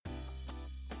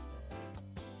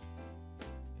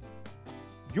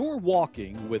You're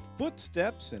walking with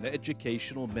footsteps in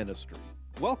educational ministry.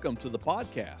 Welcome to the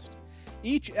podcast.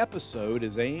 Each episode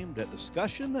is aimed at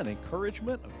discussion and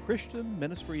encouragement of Christian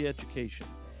ministry education,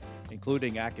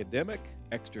 including academic,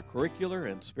 extracurricular,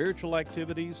 and spiritual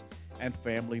activities, and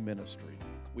family ministry.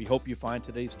 We hope you find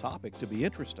today's topic to be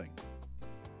interesting.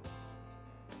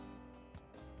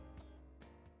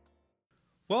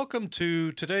 Welcome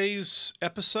to today's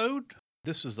episode.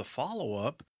 This is the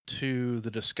follow-up to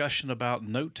the discussion about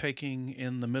note-taking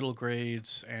in the middle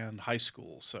grades and high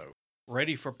school. So,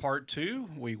 ready for part two,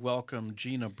 we welcome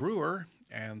Gina Brewer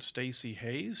and Stacy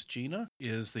Hayes. Gina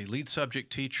is the lead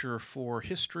subject teacher for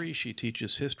history. She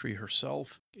teaches history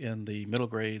herself in the middle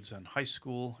grades and high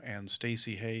school, and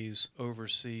Stacy Hayes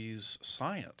oversees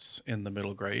science in the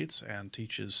middle grades and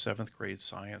teaches 7th grade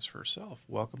science herself.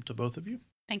 Welcome to both of you.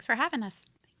 Thanks for having us.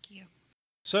 Thank you.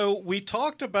 So we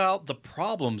talked about the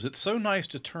problems. It's so nice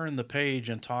to turn the page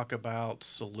and talk about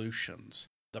solutions.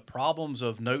 The problems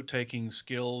of note-taking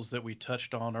skills that we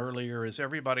touched on earlier is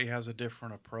everybody has a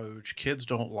different approach. Kids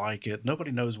don't like it. Nobody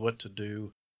knows what to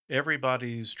do.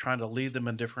 Everybody's trying to lead them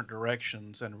in different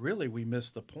directions. And really, we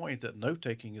miss the point that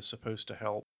note-taking is supposed to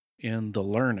help in the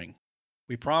learning.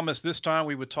 We promised this time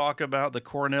we would talk about the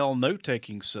Cornell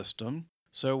note-taking system.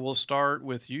 So we'll start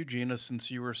with you, Gina,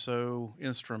 since you were so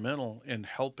instrumental in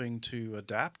helping to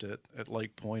adapt it at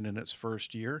Lake Point in its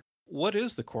first year. What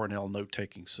is the Cornell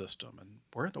note-taking system, and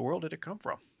where in the world did it come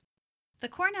from? The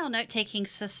Cornell note-taking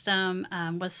system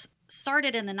was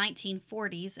started in the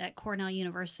 1940s at Cornell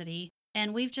University,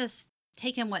 and we've just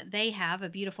taken what they have, a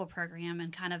beautiful program,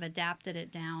 and kind of adapted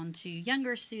it down to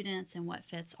younger students and what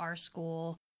fits our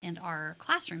school and our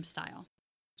classroom style.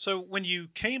 So when you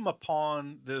came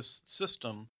upon this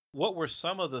system, what were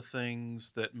some of the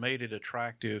things that made it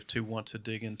attractive to want to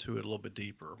dig into it a little bit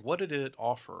deeper? What did it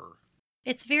offer?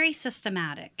 It's very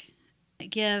systematic. It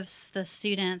gives the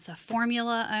students a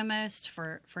formula almost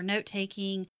for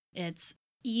note-taking. It's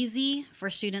easy for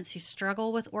students who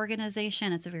struggle with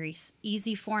organization. It's a very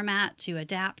easy format to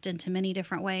adapt into many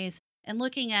different ways. And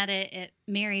looking at it, it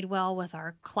married well with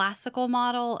our classical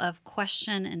model of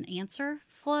question and answer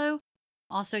flow.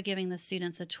 Also giving the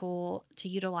students a tool to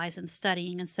utilize in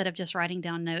studying instead of just writing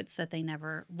down notes that they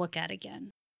never look at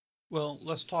again. Well,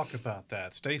 let's talk about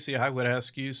that. Stacy, I would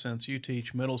ask you, since you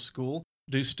teach middle school,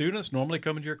 do students normally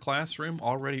come into your classroom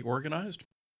already organized?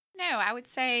 No, I would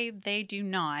say they do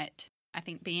not. I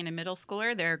think being a middle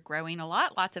schooler, they're growing a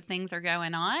lot. Lots of things are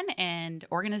going on, and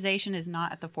organization is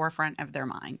not at the forefront of their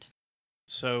mind.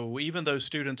 So even though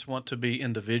students want to be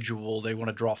individual, they want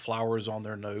to draw flowers on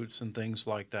their notes and things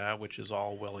like that, which is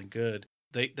all well and good,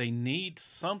 they need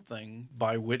something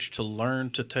by which to learn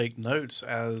to take notes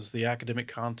as the academic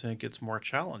content gets more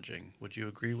challenging. Would you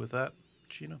agree with that,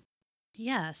 Gina?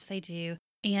 Yes, they do.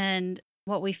 And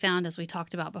what we found, as we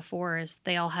talked about before, is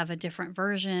they all have a different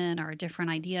version or a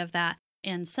different idea of that.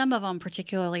 And some of them,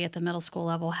 particularly at the middle school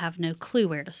level, have no clue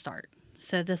where to start.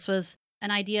 So this was an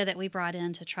idea that we brought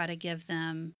in to try to give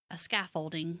them a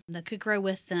scaffolding that could grow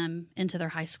with them into their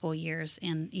high school years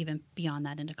and even beyond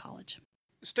that into college.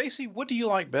 Stacy, what do you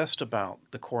like best about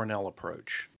the Cornell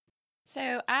approach?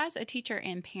 So as a teacher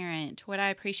and parent, what I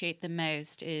appreciate the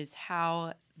most is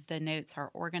how the notes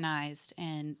are organized.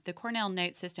 And the Cornell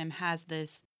note system has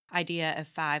this idea of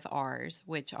 5 R's,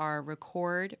 which are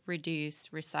record,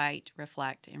 reduce, recite,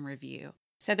 reflect, and review.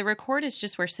 So the record is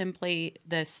just where simply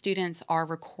the students are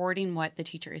recording what the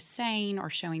teacher is saying or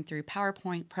showing through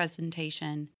PowerPoint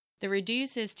presentation. The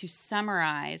reduce is to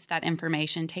summarize that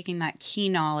information, taking that key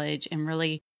knowledge and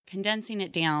really condensing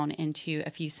it down into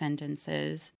a few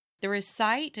sentences. The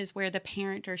recite is where the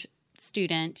parent or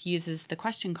student uses the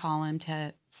question column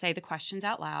to say the questions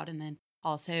out loud and then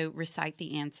also recite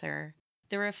the answer.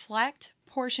 The reflect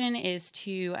portion is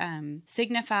to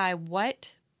signify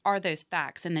what are those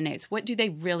facts in the notes? What do they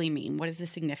really mean? What is the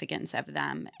significance of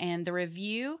them? And the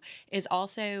review is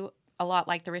also a lot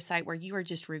like the recite, where you are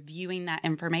just reviewing that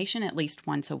information at least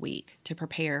once a week to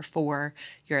prepare for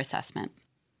your assessment.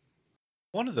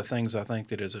 One of the things I think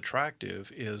that is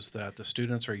attractive is that the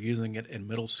students are using it in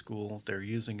middle school, they're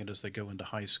using it as they go into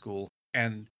high school,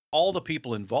 and all the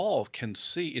people involved can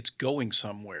see it's going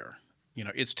somewhere. You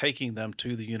know, it's taking them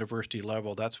to the university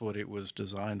level. That's what it was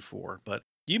designed for. But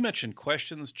you mentioned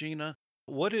questions, Gina.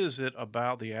 What is it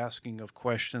about the asking of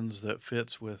questions that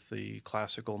fits with the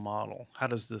classical model? How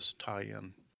does this tie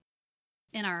in?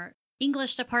 In our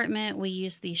English department, we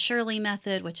use the Shirley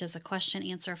method, which is a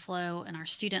question-answer flow, and our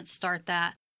students start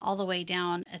that all the way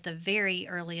down at the very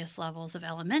earliest levels of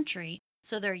elementary.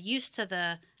 So they're used to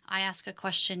the I ask a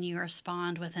question, you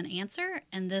respond with an answer,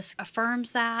 and this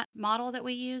affirms that model that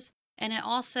we use. And it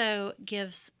also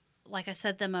gives, like I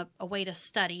said, them a way to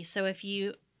study. So if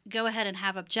you go ahead and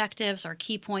have objectives or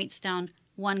key points down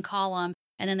one column,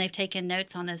 and then they've taken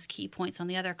notes on those key points on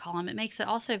the other column, it makes it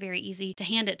also very easy to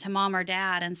hand it to mom or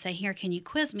dad and say, here, can you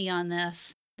quiz me on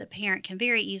this? The parent can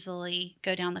very easily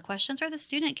go down the questions, or the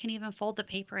student can even fold the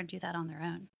paper and do that on their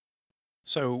own.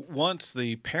 So once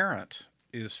the parent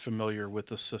is familiar with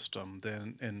the system,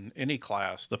 then in any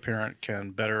class, the parent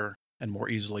can better and more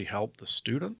easily help the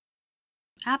student?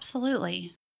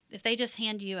 Absolutely. If they just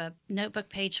hand you a notebook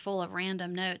page full of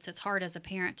random notes, it's hard as a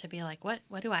parent to be like, what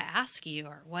do I ask you,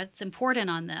 or what's important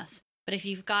on this? But if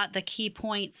you've got the key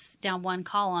points down one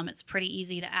column, it's pretty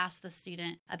easy to ask the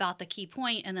student about the key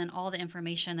point, and then all the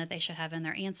information that they should have in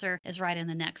their answer is right in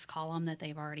the next column that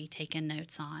they've already taken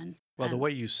notes on. Well, the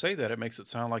way you say that, it makes it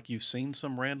sound like you've seen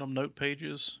some random note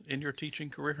pages in your teaching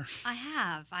career. I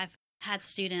have. I've had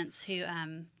students who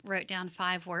wrote down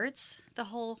 5 words the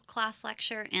whole class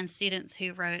lecture, and students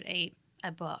who wrote a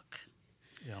book.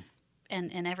 Yeah.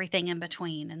 And everything in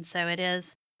between. And so it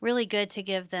is really good to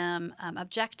give them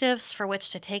objectives for which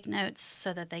to take notes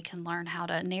so that they can learn how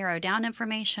to narrow down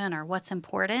information or what's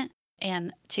important,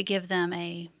 and to give them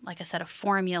like I said, a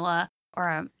formula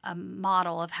or a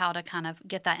model of how to kind of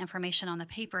get that information on the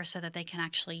paper so that they can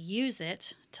actually use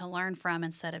it to learn from,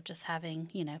 instead of just having,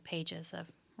 pages of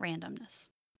randomness.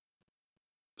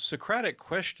 Socratic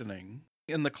questioning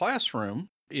in the classroom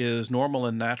is normal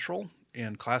and natural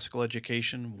in classical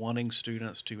education, wanting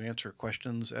students to answer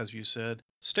questions, as you said.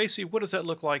 Stacy, what does that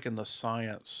look like in the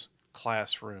science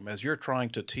classroom as you're trying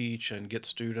to teach and get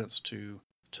students to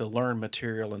learn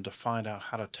material and to find out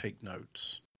how to take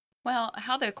notes? Well,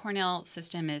 how the Cornell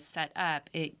system is set up,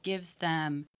 it gives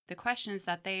them the questions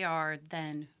that they are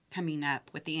then coming up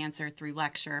with the answer through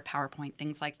lecture, PowerPoint,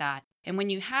 things like that. And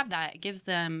when you have that, it gives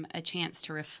them a chance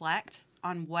to reflect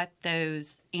on what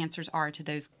those answers are to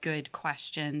those good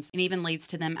questions, and even leads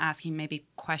to them asking maybe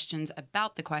questions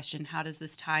about the question. How does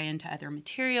this tie into other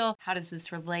material? How does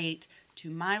this relate to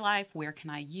my life? Where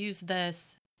can I use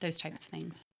this? Those type of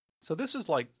things. So this is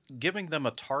like giving them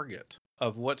a target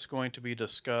of what's going to be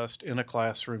discussed in a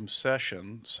classroom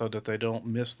session so that they don't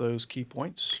miss those key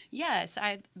points? Yes,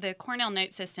 the Cornell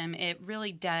Note System, it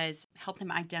really does help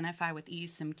them identify with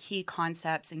ease some key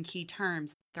concepts and key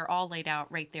terms. They're all laid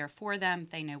out right there for them.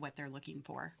 They know what they're looking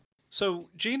for. So,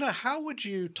 Gina, how would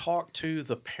you talk to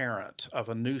the parent of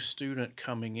a new student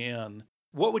coming in?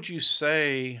 What would you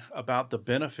say about the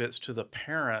benefits to the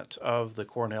parent of the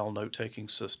Cornell note-taking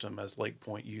system as Lake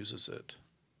Point uses it?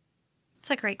 It's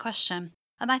a great question.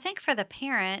 I think for the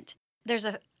parent, there's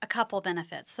a couple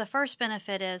benefits. The first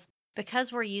benefit is,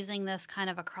 because we're using this kind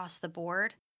of across the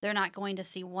board, they're not going to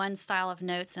see one style of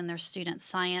notes in their student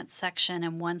science section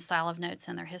and one style of notes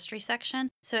in their history section.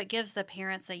 So it gives the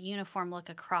parents a uniform look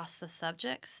across the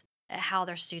subjects at how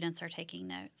their students are taking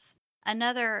notes.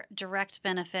 Another direct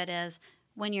benefit is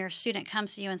when your student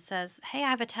comes to you and says, hey, I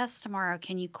have a test tomorrow,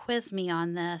 can you quiz me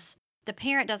on this? The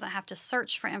parent doesn't have to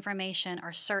search for information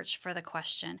or search for the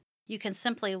question. You can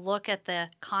simply look at the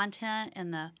content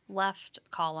in the left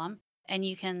column, and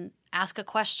you can ask a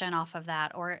question off of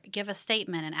that, or give a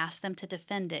statement and ask them to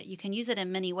defend it. You can use it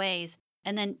in many ways,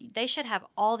 and then they should have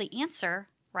all the answer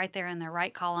right there in their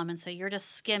right column. And so you're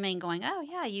just skimming going, oh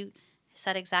yeah, you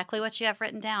said exactly what you have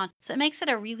written down. So it makes it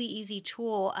a really easy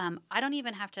tool. I don't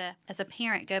even have to, as a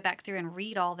parent, go back through and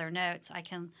read all their notes. I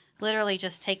can literally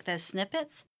just take those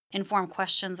snippets and form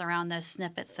questions around those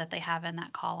snippets that they have in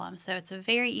that column. So it's a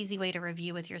very easy way to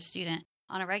review with your student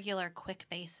on a regular, quick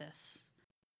basis.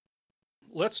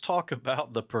 Let's talk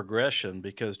about the progression,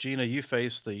 because Gina, you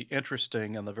face the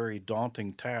interesting and the very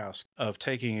daunting task of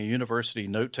taking a university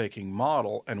note-taking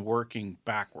model and working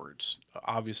backwards.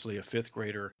 Obviously, a fifth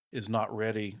grader is not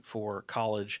ready for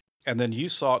college, and then you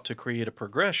sought to create a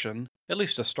progression, at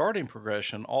least a starting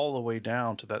progression, all the way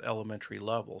down to that elementary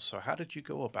level. So how did you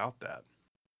go about that?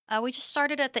 We just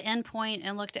started at the end point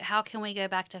and looked at how can we go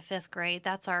back to fifth grade.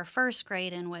 That's our first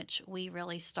grade in which we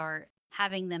really start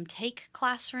having them take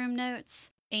classroom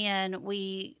notes. And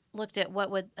we looked at what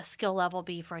would a skill level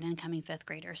be for an incoming fifth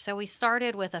grader. So we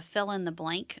started with a fill in the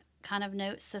blank kind of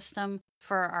note system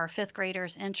for our fifth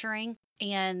graders entering.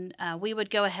 And we would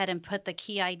go ahead and put the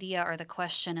key idea or the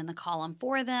question in the column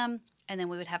for them. And then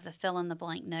we would have the fill in the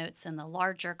blank notes in the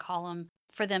larger column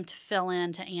for them to fill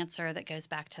in to answer that goes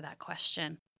back to that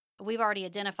question. We've already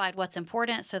identified what's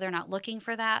important, so they're not looking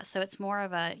for that. So it's more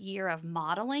of a year of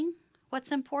modeling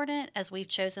what's important as we've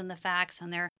chosen the facts,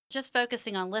 and they're just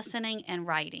focusing on listening and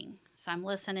writing. So I'm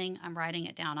listening, I'm writing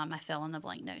it down on my fill in the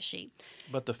blank note sheet.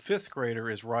 But the fifth grader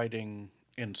is writing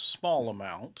in small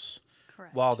amounts.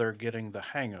 Correct. While they're getting the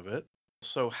hang of it.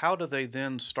 So, how do they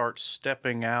then start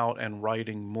stepping out and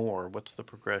writing more? What's the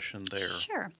progression there?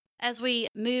 Sure. As we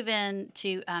move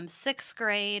into sixth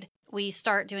grade, we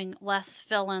start doing less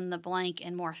fill in the blank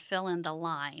and more fill in the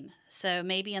line. So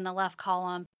maybe in the left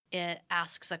column, it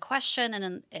asks a question and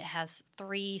then it has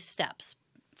 3 steps,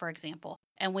 for example.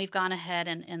 And we've gone ahead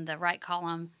and in the right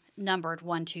column numbered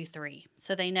 1, 2, 3.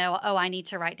 So they know, oh, I need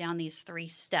to write down these 3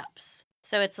 steps.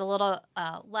 So it's a little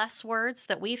less words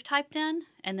that we've typed in,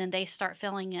 and then they start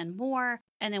filling in more.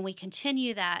 And then we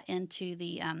continue that into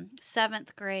the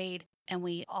 7th grade. And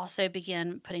we also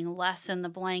begin putting less in the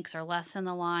blanks or less in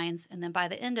the lines. And then by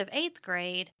the end of 8th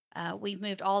grade, we've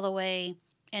moved all the way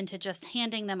into just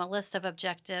handing them a list of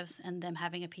objectives and them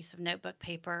having a piece of notebook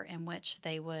paper in which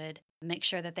they would make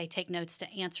sure that they take notes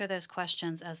to answer those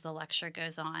questions as the lecture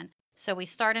goes on. So we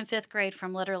start in 5th grade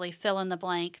from literally fill in the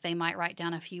blank. They might write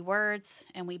down a few words,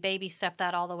 and we baby step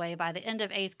that all the way. By the end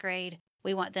of 8th grade,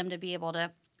 we want them to be able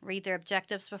to read their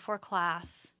objectives before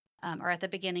class, or at the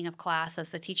beginning of class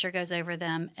as the teacher goes over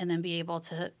them, and then be able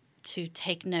to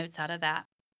take notes out of that.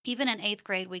 Even in 8th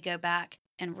grade, we go back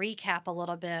and recap a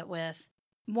little bit with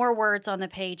more words on the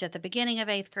page at the beginning of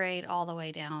 8th grade all the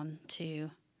way down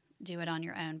to do it on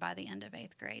your own by the end of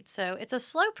 8th grade. So it's a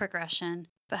slow progression,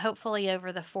 but hopefully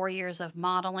over the 4 years of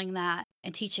modeling that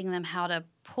and teaching them how to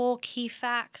pull key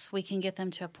facts, we can get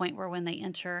them to a point where when they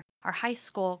enter our high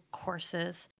school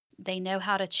courses, they know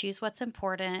how to choose what's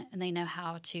important and they know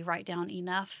how to write down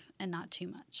enough and not too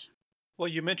much. Well,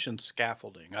 you mentioned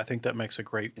scaffolding. I think that makes a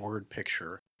great word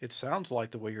picture. It sounds like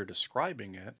the way you're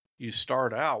describing it, you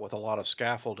start out with a lot of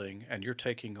scaffolding and you're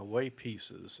taking away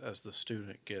pieces as the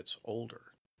student gets older.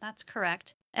 That's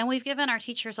correct. And we've given our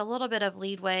teachers a little bit of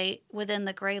leadway within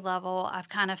the grade level. I've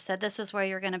kind of said, this is where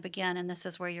you're going to begin and this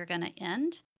is where you're going to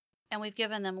end. And we've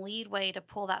given them leadway to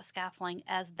pull that scaffolding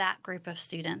as that group of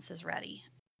students is ready.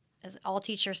 As all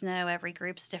teachers know, every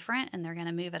group's different and they're going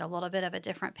to move at a little bit of a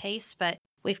different pace, but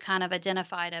we've kind of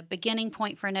identified a beginning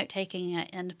point for note-taking, an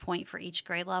end point for each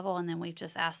grade level, and then we've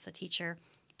just asked the teacher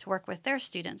to work with their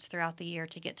students throughout the year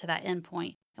to get to that end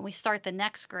point. And we start the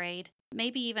next grade,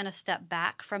 maybe even a step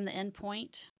back from the end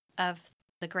point of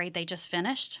the grade they just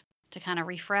finished to kind of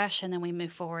refresh, and then we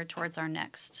move forward towards our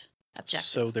next objective.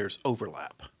 So there's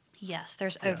overlap. Yes,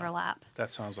 there's overlap. That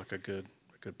sounds like a good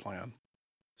plan.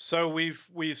 So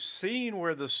we've seen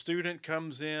where the student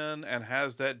comes in and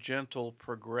has that gentle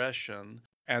progression,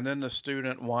 and then the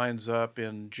student winds up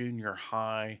in junior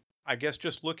high. I guess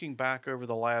just looking back over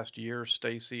the last year,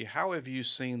 Stacy, how have you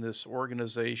seen this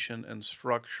organization and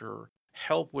structure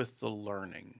help with the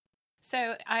learning?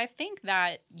 So I think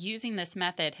that using this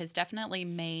method has definitely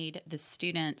made the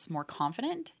students more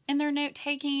confident in their note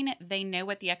taking. They know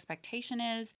what the expectation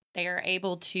is. They are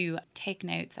able to take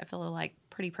notes, I feel like,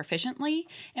 pretty proficiently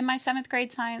in my 7th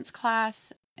grade science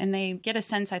class. And they get a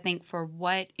sense, I think, for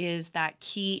what is that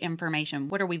key information.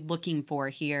 What are we looking for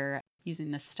here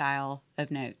using this style of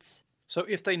notes? So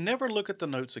if they never look at the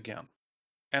notes again,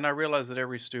 and I realize that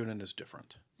every student is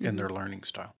different in their learning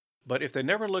style, but if they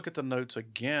never look at the notes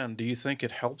again, do you think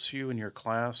it helps you in your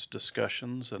class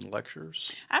discussions and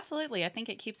lectures? Absolutely. I think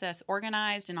it keeps us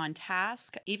organized and on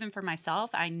task. Even for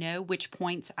myself, I know which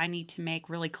points I need to make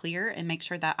really clear and make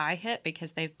sure that I hit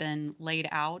because they've been laid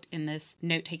out in this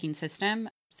note-taking system.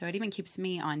 So it even keeps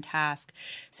me on task.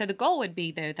 So the goal would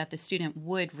be, though, that the student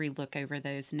would relook over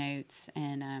those notes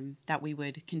and that we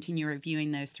would continue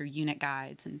reviewing those through unit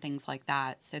guides and things like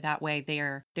that. So that way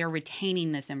they're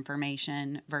retaining this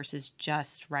information versus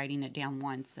just writing it down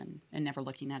once and never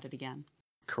looking at it again.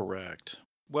 Correct.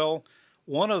 Well,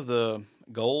 one of the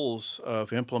goals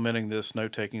of implementing this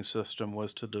note-taking system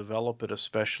was to develop it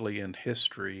especially in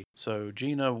history. So,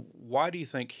 Gina, why do you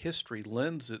think history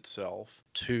lends itself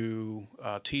to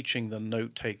teaching the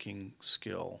note-taking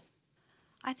skill?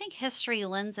 I think history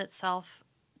lends itself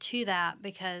to that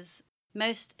because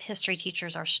most history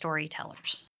teachers are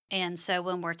storytellers. And so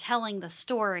when we're telling the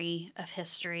story of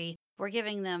history, we're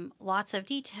giving them lots of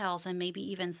details and maybe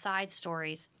even side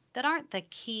stories that aren't the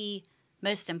key,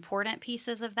 most important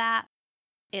pieces of that.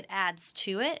 It adds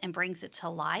to it and brings it to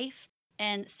life.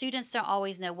 And students don't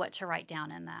always know what to write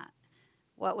down in that.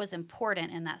 What was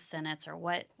important in that sentence, or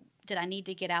what did I need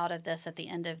to get out of this at the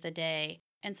end of the day?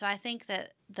 And so I think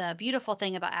that the beautiful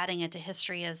thing about adding it to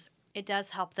history is it does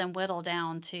help them whittle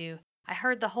down to, I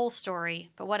heard the whole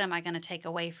story, but what am I going to take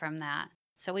away from that?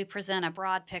 So we present a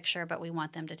broad picture, but we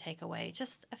want them to take away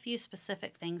just a few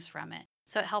specific things from it.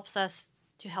 So it helps us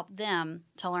to help them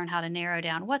to learn how to narrow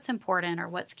down what's important or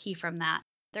what's key from that.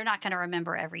 They're not going to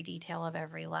remember every detail of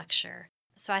every lecture.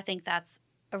 So I think that's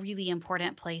a really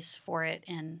important place for it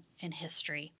in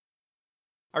history.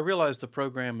 I realize the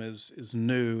program is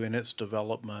new in its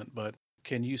development, but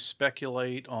can you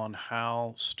speculate on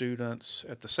how students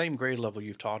at the same grade level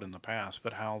you've taught in the past,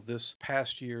 but how this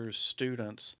past year's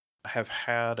students have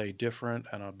had a different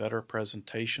and a better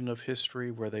presentation of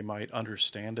history where they might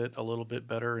understand it a little bit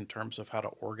better in terms of how to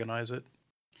organize it?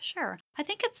 Sure. I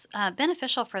think it's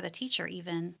beneficial for the teacher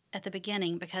even at the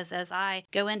beginning because as I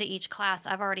go into each class,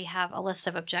 I've already have a list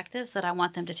of objectives that I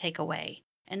want them to take away.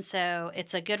 And so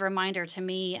it's a good reminder to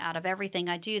me out of everything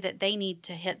I do that they need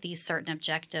to hit these certain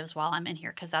objectives while I'm in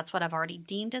here because that's what I've already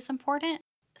deemed as important.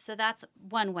 So that's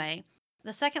one way.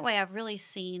 The second way I've really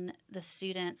seen the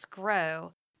students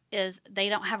grow is they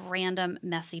don't have random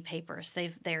messy papers.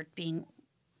 They're being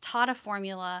taught a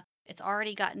formula. It's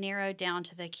already got narrowed down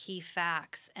to the key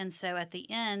facts. And so at the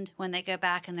end, when they go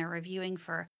back and they're reviewing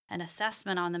for an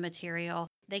assessment on the material,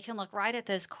 they can look right at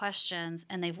those questions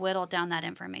and they've whittled down that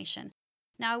information.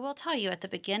 Now, I will tell you at the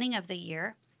beginning of the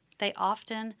year, they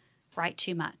often write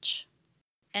too much.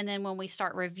 And then when we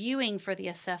start reviewing for the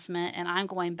assessment and I'm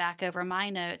going back over my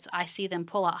notes, I see them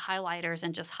pull out highlighters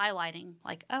and just highlighting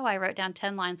like, oh, I wrote down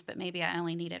 10 lines, but maybe I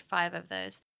only needed 5 of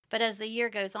those. But as the year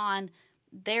goes on,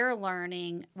 they're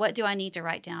learning what do I need to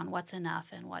write down, what's enough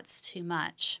and what's too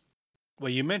much.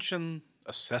 Well, you mentioned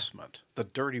assessment, the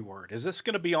dirty word. Is this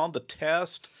going to be on the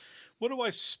test? What do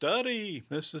I study?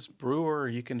 Mrs. Brewer,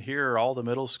 you can hear all the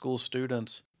middle school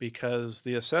students because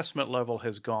the assessment level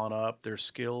has gone up. Their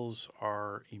skills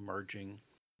are emerging.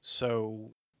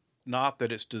 So not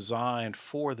that it's designed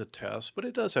for the test, but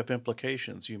it does have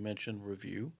implications. You mentioned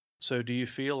review. So do you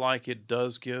feel like it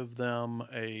does give them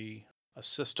a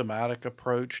systematic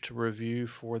approach to review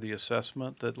for the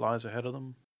assessment that lies ahead of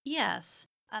them? Yes.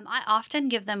 I often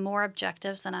give them more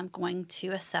objectives than I'm going to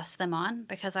assess them on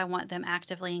because I want them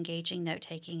actively engaging note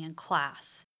taking in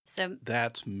class. So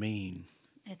that's mean.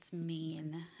 It's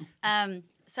mean.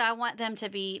 So I want them to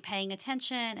be paying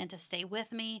attention and to stay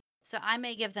with me. So I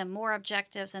may give them more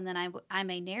objectives and then I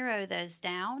may narrow those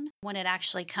down when it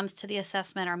actually comes to the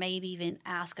assessment or maybe even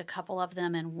ask a couple of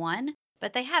them in one.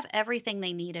 But they have everything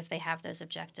they need if they have those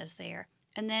objectives there.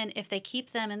 And then if they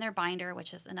keep them in their binder,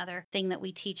 which is another thing that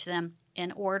we teach them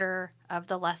in order of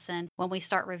the lesson, when we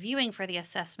start reviewing for the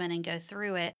assessment and go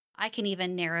through it, I can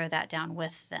even narrow that down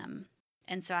with them.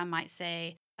 And so I might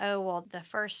say, oh, well, the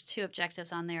first 2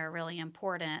 objectives on there are really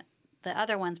important. The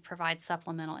other ones provide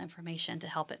supplemental information to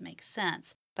help it make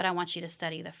sense. But I want you to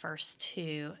study the first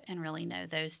 2 and really know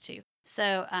those 2.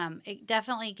 So it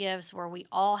definitely gives where we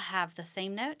all have the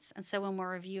same notes. And so when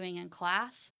we're reviewing in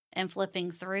class and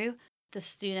flipping through, the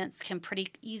students can pretty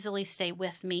easily stay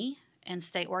with me and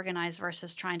stay organized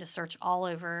versus trying to search all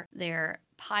over their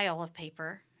pile of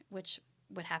paper, which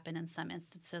would happen in some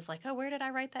instances like, oh, where did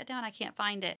I write that down? I can't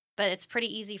find it. But it's pretty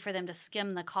easy for them to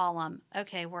skim the column.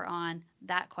 Okay, we're on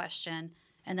that question,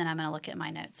 and then I'm going to look at my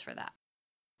notes for that.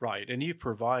 Right, and you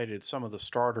provided some of the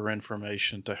starter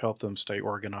information to help them stay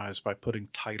organized by putting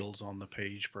titles on the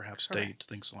page, perhaps Correct. dates,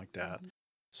 things like that. Mm-hmm.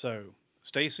 So,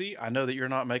 Stacy, I know that you're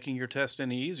not making your test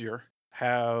any easier.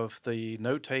 Have the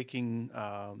note-taking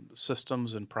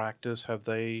systems in practice, have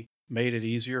they made it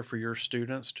easier for your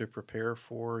students to prepare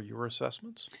for your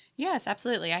assessments? Yes,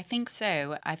 absolutely. I think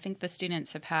so. I think the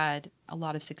students have had a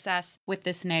lot of success with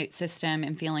this note system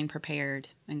and feeling prepared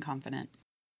and confident.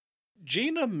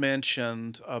 Gina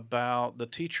mentioned about the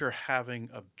teacher having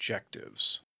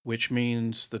objectives, which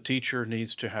means the teacher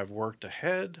needs to have worked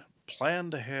ahead,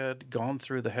 planned ahead, gone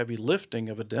through the heavy lifting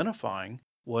of identifying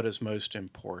what is most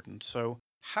important. So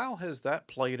how has that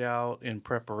played out in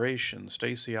preparation?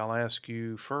 Stacy, I'll ask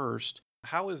you first.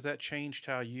 How has that changed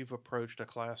how you've approached a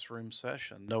classroom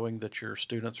session, knowing that your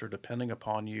students are depending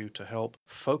upon you to help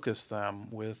focus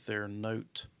them with their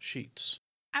note sheets?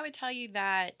 I would tell you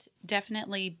that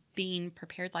definitely being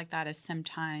prepared like that is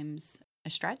sometimes a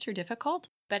stretch or difficult,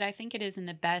 but I think it is in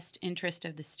the best interest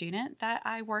of the student that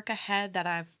I work ahead, that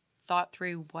I've thought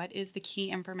through what is the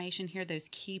key information here, those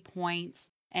key points,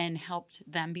 and helped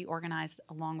them be organized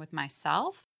along with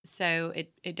myself. So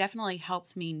it definitely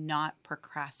helps me not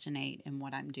procrastinate in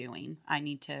what I'm doing. I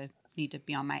need to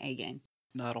be on my A game.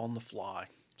 Not on the fly.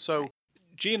 So, Right.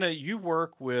 Gina, you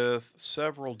work with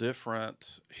several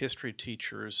different history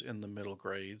teachers in the middle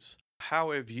grades.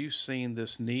 How have you seen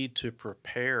this need to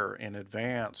prepare in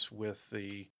advance with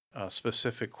the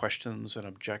specific questions and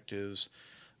objectives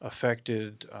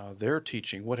affected their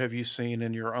teaching? What have you seen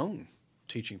in your own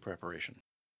teaching preparation?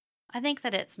 I think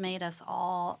that it's made us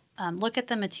all look at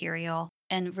the material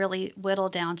and really whittle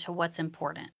down to what's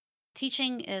important.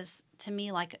 Teaching is, to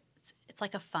me, like it's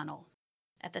like a funnel.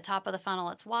 At the top of the funnel,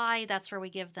 it's why. That's where we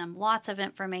give them lots of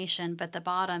information. But the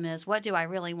bottom is, what do I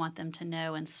really want them to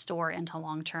know and store into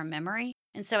long-term memory?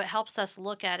 And so it helps us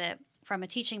look at it from a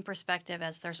teaching perspective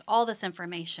as there's all this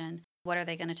information. What are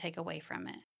they going to take away from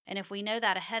it? And if we know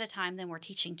that ahead of time, then we're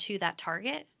teaching to that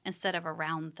target instead of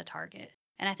around the target.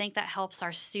 And I think that helps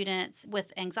our students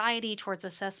with anxiety towards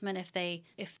assessment if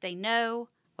they know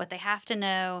what they have to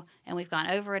know, and we've gone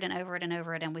over it and over it and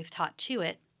over it, and we've taught to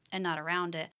it and not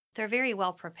around it. They're very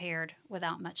well prepared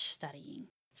without much studying.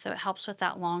 So it helps with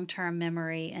that long-term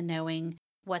memory and knowing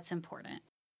what's important.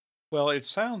 Well, it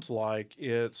sounds like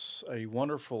it's a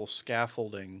wonderful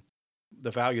scaffolding.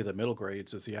 The value of the middle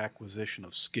grades is the acquisition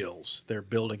of skills. They're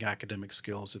building academic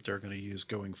skills that they're going to use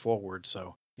going forward.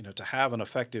 So, to have an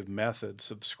effective method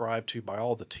subscribed to by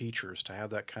all the teachers, to have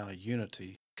that kind of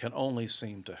unity, can only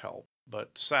seem to help.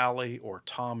 But Sally or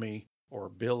Tommy or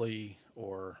Billy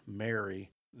or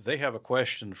Mary, they have a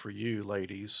question for you,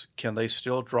 ladies. Can they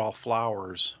still draw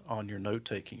flowers on your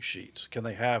note-taking sheets? Can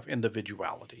they have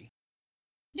individuality?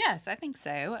 Yes, I think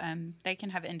so. They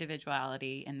can have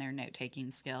individuality in their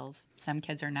note-taking skills. Some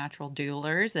kids are natural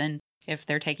doodlers, and if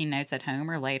they're taking notes at home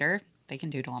or later, they can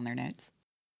doodle on their notes.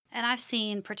 And I've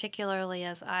seen, particularly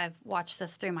as I've watched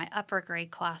this through my upper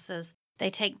grade classes, they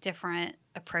take different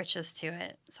approaches to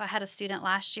it. So I had a student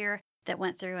last year that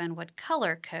went through and would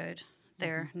color code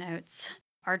their notes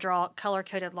or draw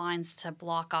color-coded lines to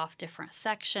block off different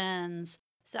sections.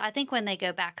 So I think when they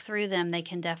go back through them, they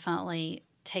can definitely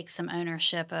take some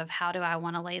ownership of how do I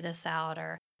want to lay this out,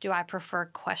 or do I prefer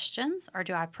questions or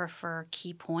do I prefer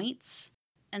key points?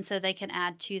 And so they can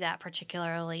add to that,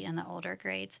 particularly in the older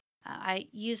grades. I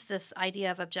use this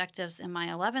idea of objectives in my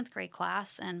 11th grade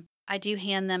class, and I do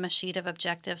hand them a sheet of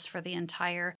objectives for the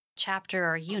entire chapter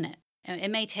or unit. And it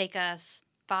may take us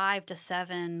 5 to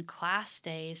 7 class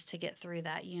days to get through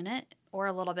that unit or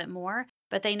a little bit more,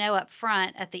 but they know up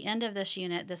front at the end of this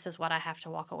unit, this is what I have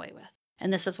to walk away with.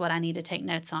 And this is what I need to take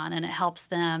notes on. And it helps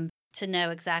them to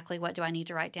know exactly what do I need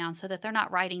to write down so that they're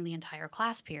not writing the entire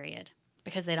class period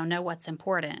because they don't know what's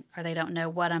important or they don't know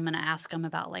what I'm going to ask them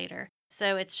about later.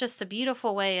 So it's just a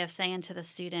beautiful way of saying to the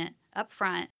student up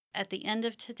front, at the end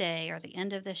of today or the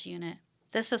end of this unit,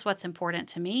 this is what's important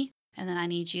to me. And then I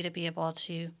need you to be able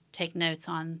to take notes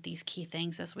on these key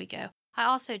things as we go. I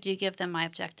also do give them my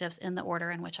objectives in the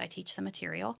order in which I teach the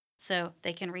material. So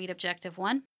they can read objective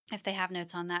 1. If they have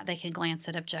notes on that, they can glance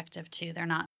at objective 2. They're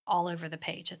not all over the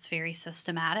page. It's very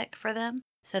systematic for them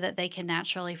so that they can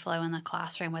naturally flow in the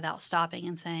classroom without stopping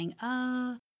and saying,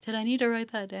 did I need to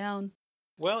write that down?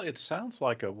 Well, it sounds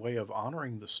like a way of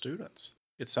honoring the students.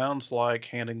 It sounds like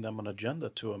handing them an agenda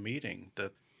to a meeting,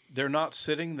 that they're not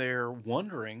sitting there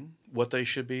wondering what they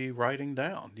should be writing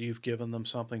down. You've given them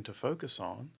something to focus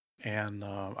on, and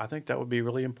I think that would be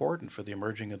really important for the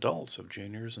emerging adults of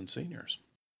juniors and seniors.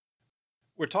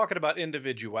 We're talking about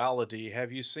individuality.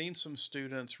 Have you seen some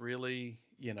students really,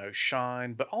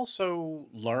 shine, but also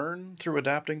learn through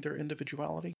adapting their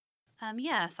individuality?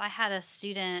 Yes, I had a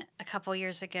student a couple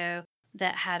years ago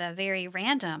that had a very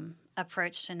random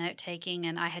approach to note-taking,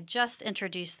 and I had just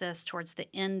introduced this towards the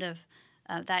end of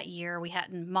that year. We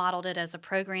hadn't modeled it as a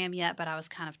program yet, but I was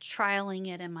kind of trialing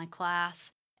it in my class.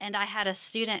 And I had a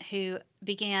student who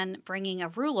began bringing a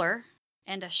ruler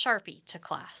and a Sharpie to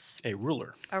class. A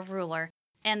ruler. A ruler.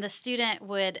 And the student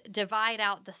would divide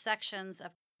out the sections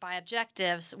by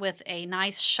objectives with a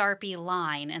nice Sharpie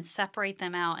line and separate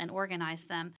them out and organize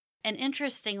them. And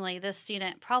interestingly, this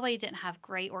student probably didn't have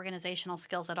great organizational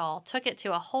skills at all, took it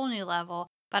to a whole new level,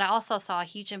 but I also saw a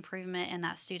huge improvement in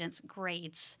that student's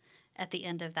grades at the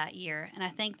end of that year. And I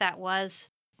think that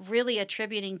was really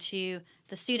attributing to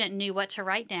the student knew what to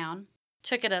write down,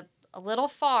 took it a little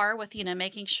far with,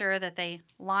 making sure that they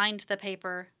lined the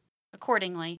paper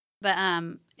accordingly. But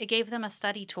it gave them a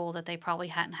study tool that they probably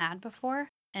hadn't had before.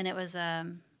 And it was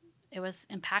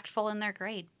impactful in their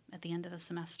grade at the end of the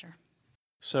semester.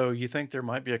 So you think there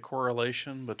might be a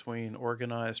correlation between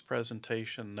organized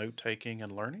presentation, note-taking,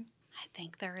 and learning? I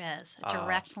think there is a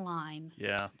direct line.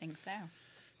 Yeah. I think so.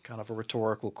 Kind of a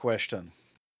rhetorical question.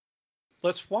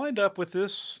 Let's wind up with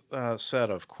this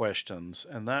set of questions,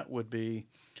 and that would be,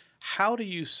 how do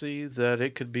you see that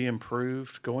it could be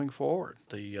improved going forward,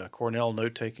 the Cornell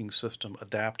note-taking system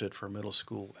adapted for middle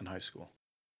school and high school?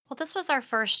 Well, this was our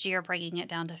first year bringing it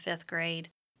down to 5th grade,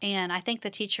 and I think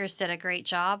the teachers did a great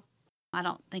job. I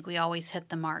don't think we always hit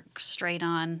the mark straight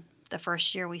on the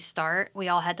first year we start. We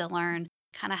all had to learn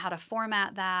kind of how to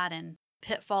format that and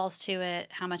pitfalls to it.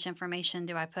 How much information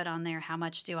do I put on there? How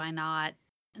much do I not?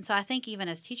 And so I think even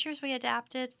as teachers, we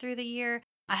adapted through the year.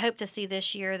 I hope to see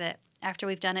this year that after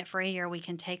we've done it for a year, we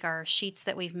can take our sheets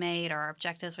that we've made, our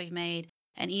objectives we've made,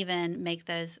 and even make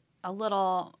those a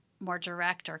little more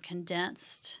direct or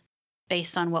condensed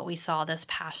based on what we saw this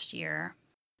past year.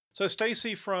 So,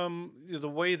 Stacy, from the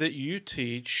way that you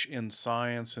teach in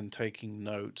science and taking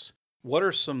notes, what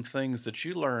are some things that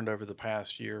you learned over the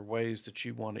past year, ways that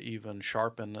you want to even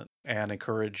sharpen it and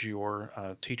encourage your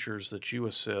teachers that you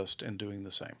assist in doing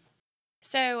the same?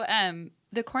 So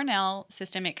the Cornell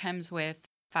system, it comes with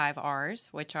 5 R's,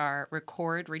 which are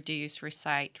record, reduce,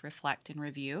 recite, reflect, and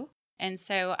review. And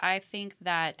so I think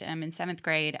that in 7th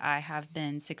grade, I have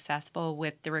been successful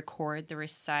with the record, the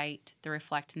recite, the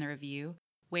reflect, and the review.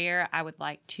 Where I would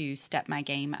like to step my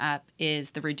game up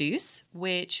is the reduce,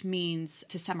 which means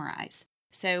to summarize.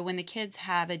 So when the kids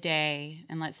have a day,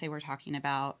 and let's say we're talking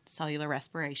about cellular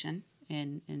respiration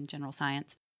in general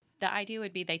science, the idea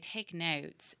would be they take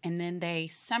notes and then they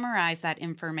summarize that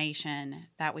information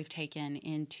that we've taken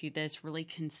into this really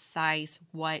concise,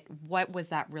 what was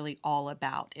that really all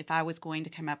about? If I was going to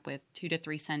come up with 2 to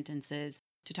 3 sentences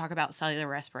to talk about cellular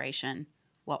respiration,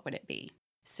 what would it be?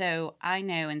 So I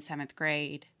know in 7th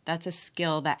grade, that's a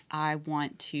skill that I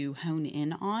want to hone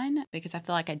in on because I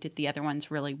feel like I did the other ones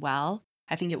really well.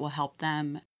 I think it will help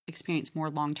them experience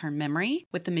more long-term memory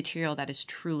with the material that is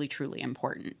truly, truly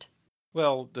important.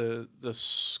 Well, the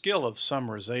skill of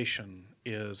summarization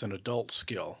is an adult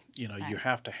skill. You know, you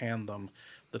have to hand them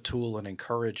the tool and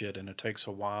encourage it, and it takes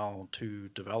a while to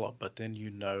develop, but then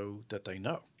you know that they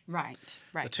know. Right.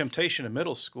 The temptation in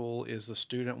middle school is the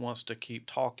student wants to keep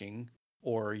talking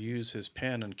or use his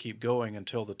pen and keep going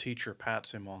until the teacher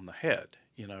pats him on the head,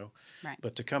 you know. Right.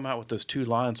 But to come out with those 2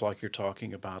 lines like you're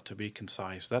talking about, to be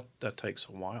concise, that takes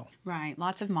a while. Right.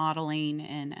 Lots of modeling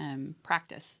and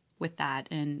practice with that,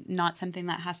 and not something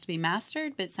that has to be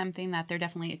mastered, but something that they're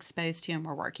definitely exposed to and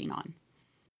we're working on.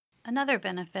 Another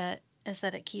benefit is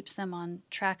that it keeps them on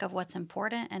track of what's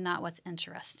important and not what's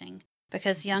interesting,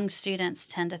 because young students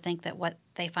tend to think that what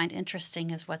they find interesting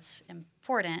is what's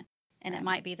important, and it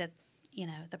might be that, you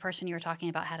know, the person you were talking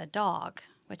about had a dog,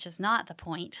 which is not the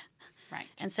point. Right.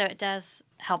 And so it does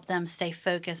help them stay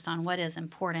focused on what is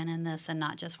important in this and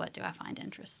not just what do I find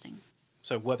interesting.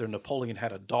 So whether Napoleon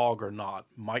had a dog or not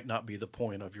might not be the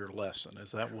point of your lesson.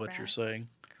 Is that what you're saying?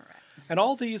 Correct. And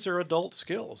all these are adult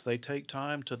skills. They take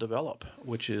time to develop,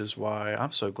 which is why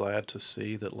I'm so glad to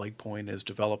see that Lake Point is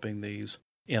developing these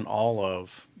in all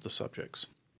of the subjects.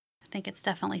 I think it's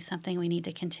definitely something we need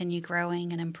to continue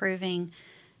growing and improving,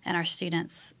 and our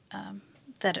students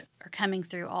that are coming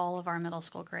through all of our middle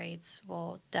school grades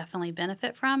will definitely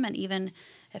benefit from. And even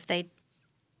if they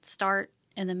start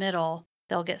in the middle,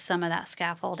 they'll get some of that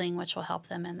scaffolding, which will help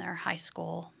them in their high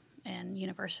school and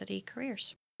university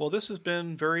careers. Well, this has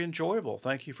been very enjoyable.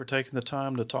 Thank you for taking the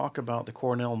time to talk about the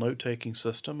Cornell note-taking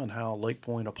system and how Lake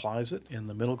Point applies it in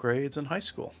the middle grades and high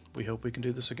school. We hope we can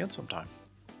do this again sometime.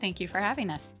 Thank you for having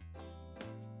us.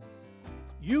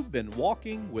 You've been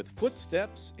walking with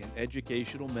footsteps in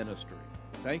educational ministry.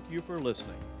 Thank you for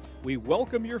listening. We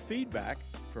welcome your feedback.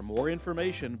 For more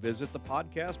information, visit the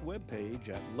podcast webpage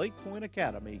at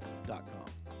lakepointacademy.com.